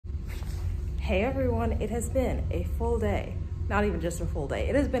Hey everyone, it has been a full day, not even just a full day,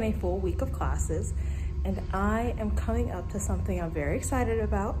 it has been a full week of classes, and I am coming up to something I'm very excited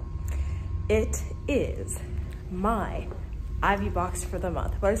about. It is my Ivy box for the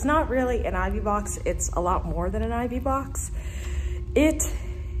month, but it's not really an Ivy box, it's a lot more than an Ivy box. It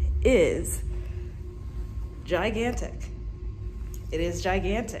is gigantic. It is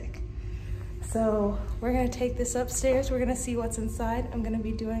gigantic. So we're gonna take this upstairs. We're gonna see what's inside. I'm gonna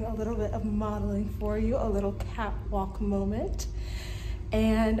be doing a little bit of modeling for you, a little catwalk moment.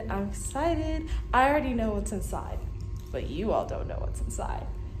 And I'm excited. I already know what's inside, but you all don't know what's inside.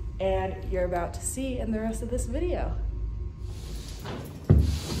 And you're about to see in the rest of this video.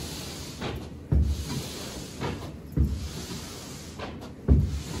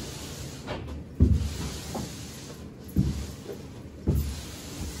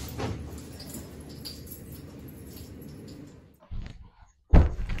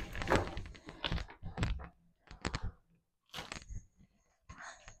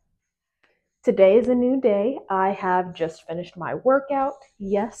 Today is a new day. I have just finished my workout.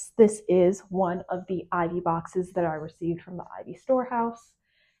 Yes, this is one of the Ivy boxes that I received from the Ivy Storehouse.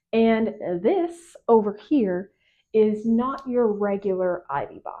 And this over here is not your regular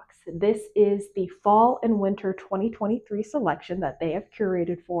Ivy box. This is the fall and winter 2023 selection that they have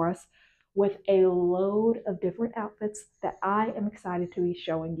curated for us with a load of different outfits that I am excited to be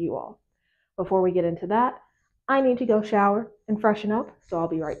showing you all. Before we get into that, I need to go shower and freshen up, so I'll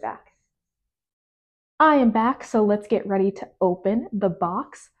be right back. I am back, so let's get ready to open the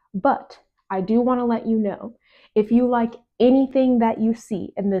box. But I do want to let you know, if you like anything that you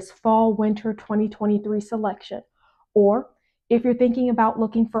see in this fall winter 2023 selection, or if you're thinking about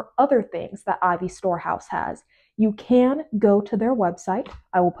looking for other things that Ivy Storehouse has, you can go to their website.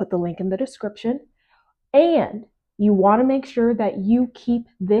 I will put the link in the description. And you want to make sure that you keep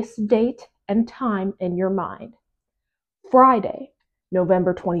this date and time in your mind. Friday,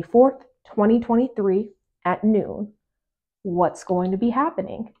 November 24th, 2023 at noon. What's going to be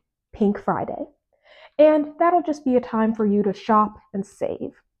happening? Pink Friday. And that'll just be a time for you to shop and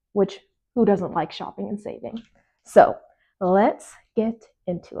save, which who doesn't like shopping and saving? So let's get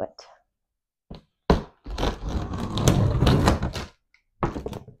into it.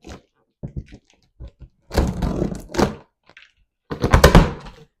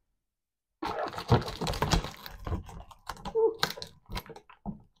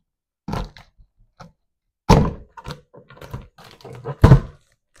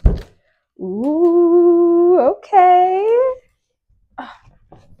 Ooh, okay.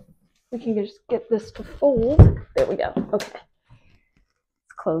 We can just get this to fold. There we go. Okay.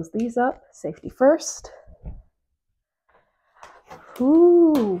 Let's close these up. Safety first.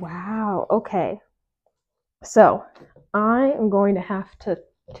 Ooh, wow. Okay. So I am going to have to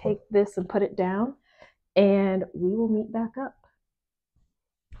take this and put it down, and we will meet back up.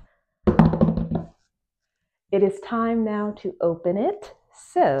 It is time now to open it.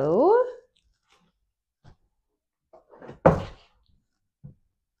 So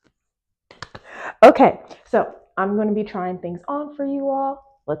okay, so I'm going to be trying things on for you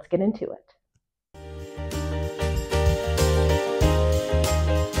all. Let's get into it.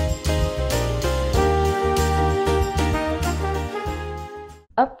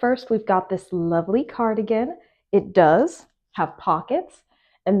 Up first, we've got this lovely cardigan. It does have pockets.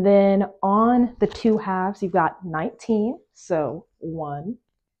 And then on the two halves, you've got 19. So 1,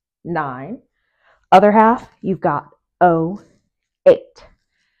 9. Other half, you've got 0, 8.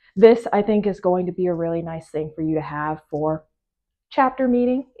 This, I think, is going to be a really nice thing for you to have for chapter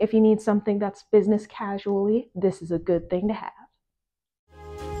meeting. If you need something that's business casually, this is a good thing to have.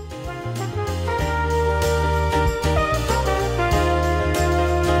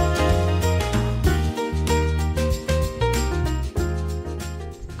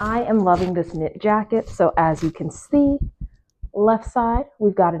 I am loving this knit jacket. So as you can see, left side,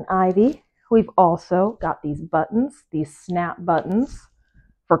 we've got an Ivy. We've also got these buttons, these snap buttons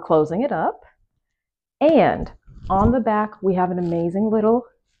for closing it up. And on the back, we have an amazing little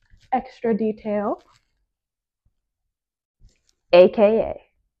extra detail, AKA.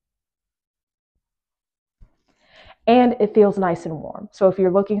 And it feels nice and warm. So if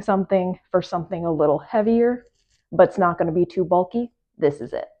you're looking for something a little heavier, but it's not going to be too bulky, this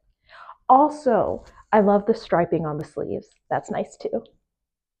is it. Also, I love the striping on the sleeves. That's nice too.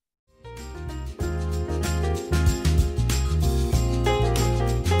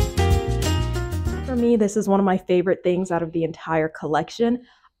 For me, this is one of my favorite things out of the entire collection.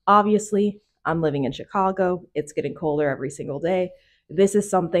 Obviously, I'm living in Chicago. It's getting colder every single day. This is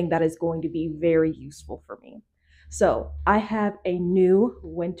something that is going to be very useful for me. So I have a new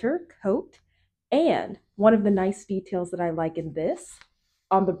winter coat And one of the nice details that I like in this,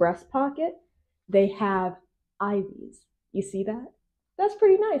 on the breast pocket, they have ivies. You see that? That's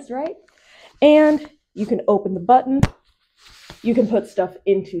pretty nice, right? And you can open the button. You can put stuff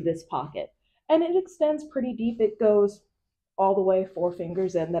into this pocket. And it extends pretty deep. It goes all the way 4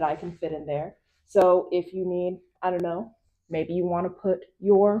 fingers in that I can fit in there. So if you need, I don't know, maybe you want to put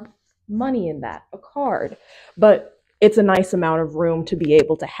your money in that, a card. But it's a nice amount of room to be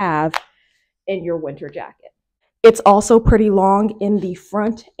able to have in your winter jacket. It's also pretty long in the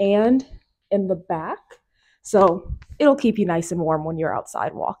front and in the back. So it'll keep you nice and warm when you're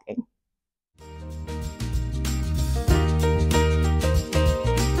outside walking.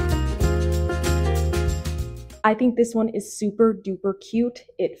 I think this one is super duper cute.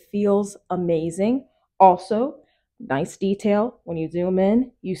 It feels amazing. Also, nice detail. When you zoom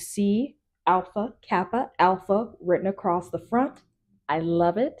in, you see Alpha, Kappa, Alpha written across the front. I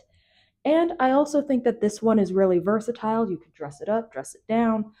love it. And I also think that this one is really versatile. You could dress it up, dress it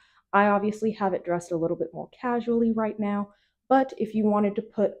down. I obviously have it dressed a little bit more casually right now, but if you wanted to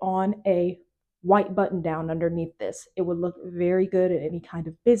put on a white button down underneath this, it would look very good at any kind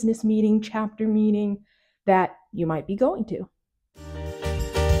of business meeting, chapter meeting that you might be going to.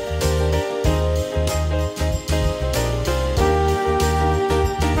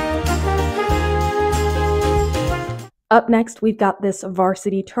 Up next, we've got this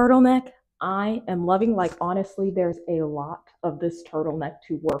Varsity Turtleneck. I am loving, like, honestly, there's a lot of this turtleneck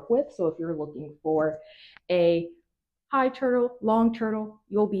to work with. So if you're looking for a high turtle, long turtle,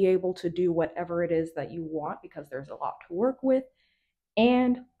 you'll be able to do whatever it is that you want because there's a lot to work with.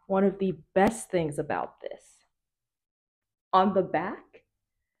 And one of the best things about this, on the back,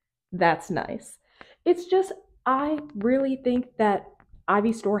 that's nice. It's just, I really think that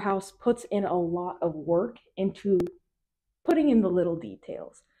Ivy Storehouse puts in a lot of work into putting in the little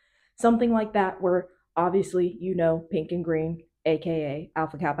details. Something like that where obviously you know pink and green, aka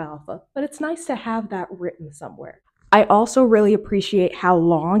Alpha Kappa Alpha, but it's nice to have that written somewhere. I also really appreciate how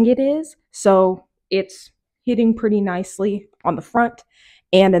long it is, so it's hitting pretty nicely on the front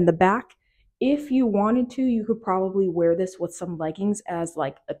and in the back. If you wanted to, you could probably wear this with some leggings as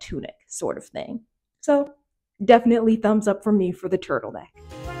like a tunic sort of thing. So definitely thumbs up for me for the turtleneck.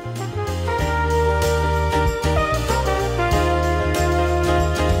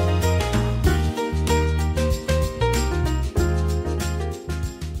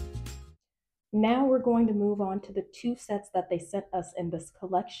 Now we're going to move on to the 2 sets that they sent us in this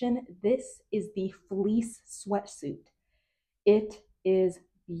collection. This is the Fleece Sweatsuit. It is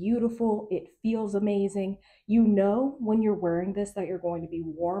beautiful. It feels amazing. You know when you're wearing this that you're going to be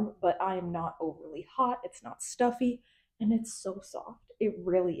warm, but I am not overly hot. It's not stuffy, and it's so soft. It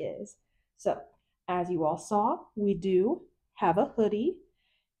really is. So, as you all saw, we do have a hoodie,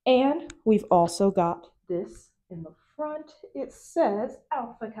 and we've also got this in the front. It says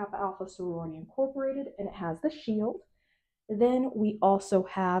Alpha Kappa Alpha Sorority Incorporated, and it has the shield. Then we also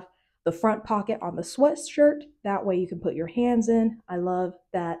have the front pocket on the sweatshirt. That way you can put your hands in. I love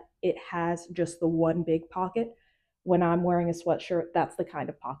that it has just the one big pocket. When I'm wearing a sweatshirt, that's the kind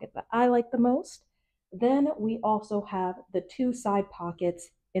of pocket that I like the most. Then we also have the 2 side pockets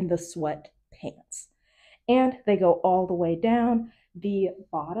in the sweat pants. And they go all the way down. The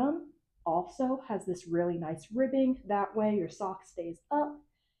bottom also has this really nice ribbing. That way your sock stays up.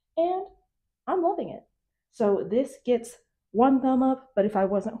 And I'm loving it. So this gets 1 thumb up, but if I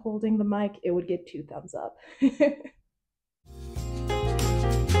wasn't holding the mic, it would get 2 thumbs up.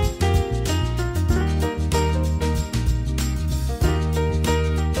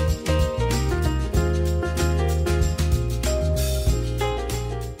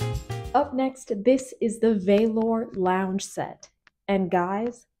 Up next, this is the Velour lounge set. And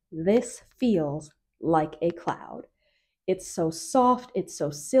guys, this feels like a cloud. It's so soft, it's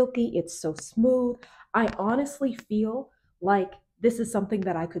so silky, it's so smooth. I honestly feel like this is something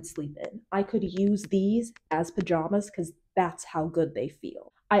that I could sleep in. I could use these as pajamas because that's how good they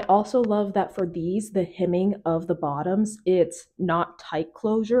feel. I also love that for these, the hemming of the bottoms, it's not tight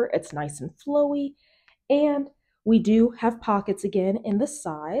closure, it's nice and flowy. And we do have pockets again in the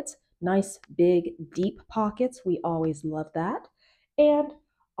sides. Nice, big, deep pockets. We always love that. And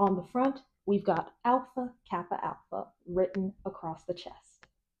on the front, we've got Alpha Kappa Alpha written across the chest.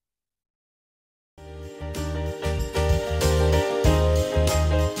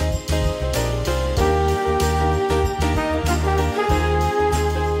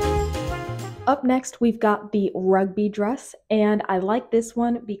 Up next, we've got the rugby dress, and I like this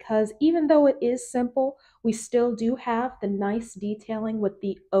one because even though it is simple, we still do have the nice detailing with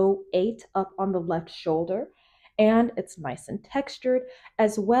the 08 up on the left shoulder. and it's nice and textured,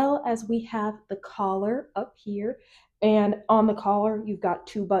 as well as we have the collar up here. And on the collar, you've got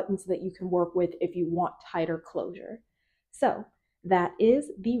 2 buttons that you can work with if you want tighter closure. So that is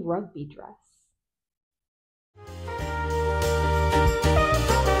the rugby dress.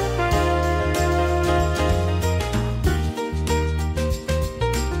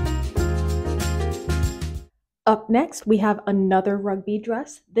 Up next, we have another rugby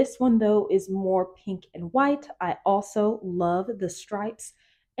dress. This one, though, is more pink and white. I also love the stripes,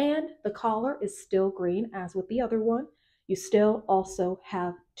 and the collar is still green as with the other one. You still also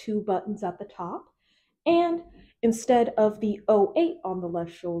have 2 buttons at the top. And instead of the 08 on the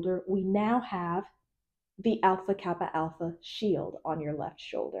left shoulder, we now have the Alpha Kappa Alpha shield on your left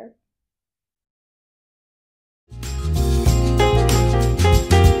shoulder.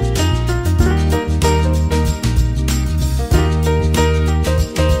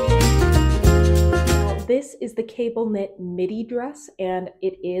 This is the cable knit midi dress, and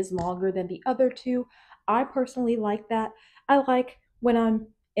it is longer than the other 2. I personally like that. I like when I'm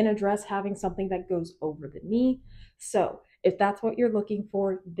in a dress having something that goes over the knee. So if that's what you're looking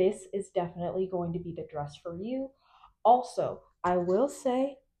for, this is definitely going to be the dress for you. Also, I will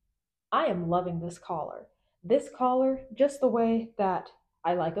say I am loving this collar. This collar, just the way that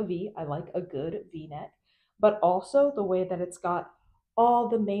I like a V, I like a good V-neck, but also the way that it's got all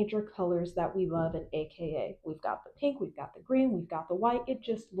the major colors that we love in AKA. We've got the pink, we've got the green, we've got the white. It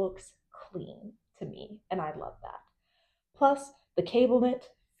just looks clean to me, and I love that. Plus, the cable knit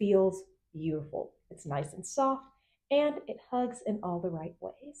feels beautiful. It's nice and soft, and it hugs in all the right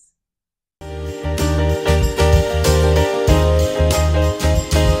ways.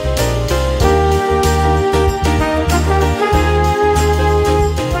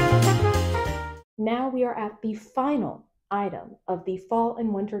 Now we are at the final item of the Fall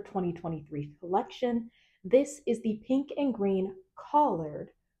and Winter 2023 collection. This is the pink and green collared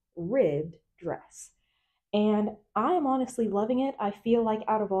ribbed dress. And I am honestly loving it. I feel like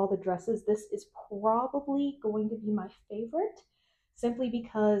out of all the dresses, this is probably going to be my favorite, simply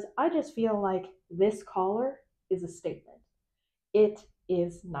because I just feel like this collar is a statement. It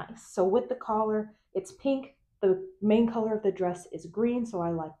is nice. So with the collar, it's pink. The main color of the dress is green, so I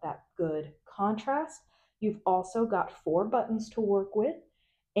like that good contrast. You've also got 4 buttons to work with.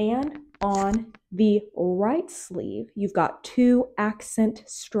 And on the right sleeve, you've got 2 accent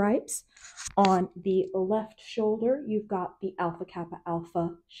stripes. On the left shoulder, you've got the Alpha Kappa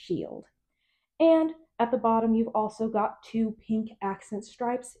Alpha shield. And at the bottom, you've also got 2 pink accent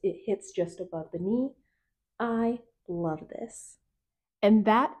stripes. It hits just above the knee. I love this. And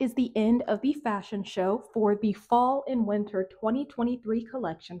that is the end of the fashion show for the Fall and Winter 2023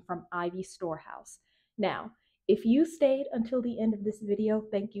 collection from Ivy Storehouse. Now, if you stayed until the end of this video,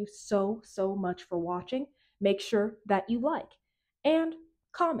 thank you so much for watching. Make sure that you like and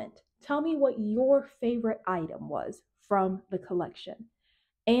comment. Tell me what your favorite item was from the collection.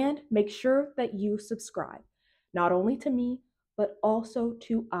 And make sure that you subscribe, not only to me, but also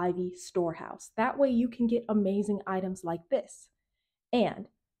to Ivy Storehouse. That way you can get amazing items like this. And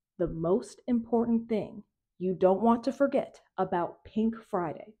the most important thing you don't want to forget about Pink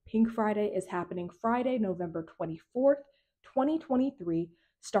Friday. Pink Friday is happening Friday, November 24th, 2023,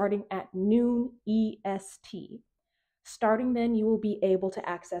 starting at noon EST. Starting then, you will be able to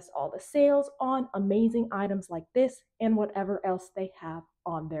access all the sales on amazing items like this and whatever else they have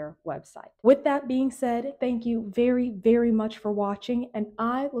on their website. With that being said, thank you very much for watching, and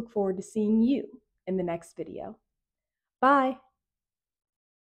I look forward to seeing you in the next video. Bye!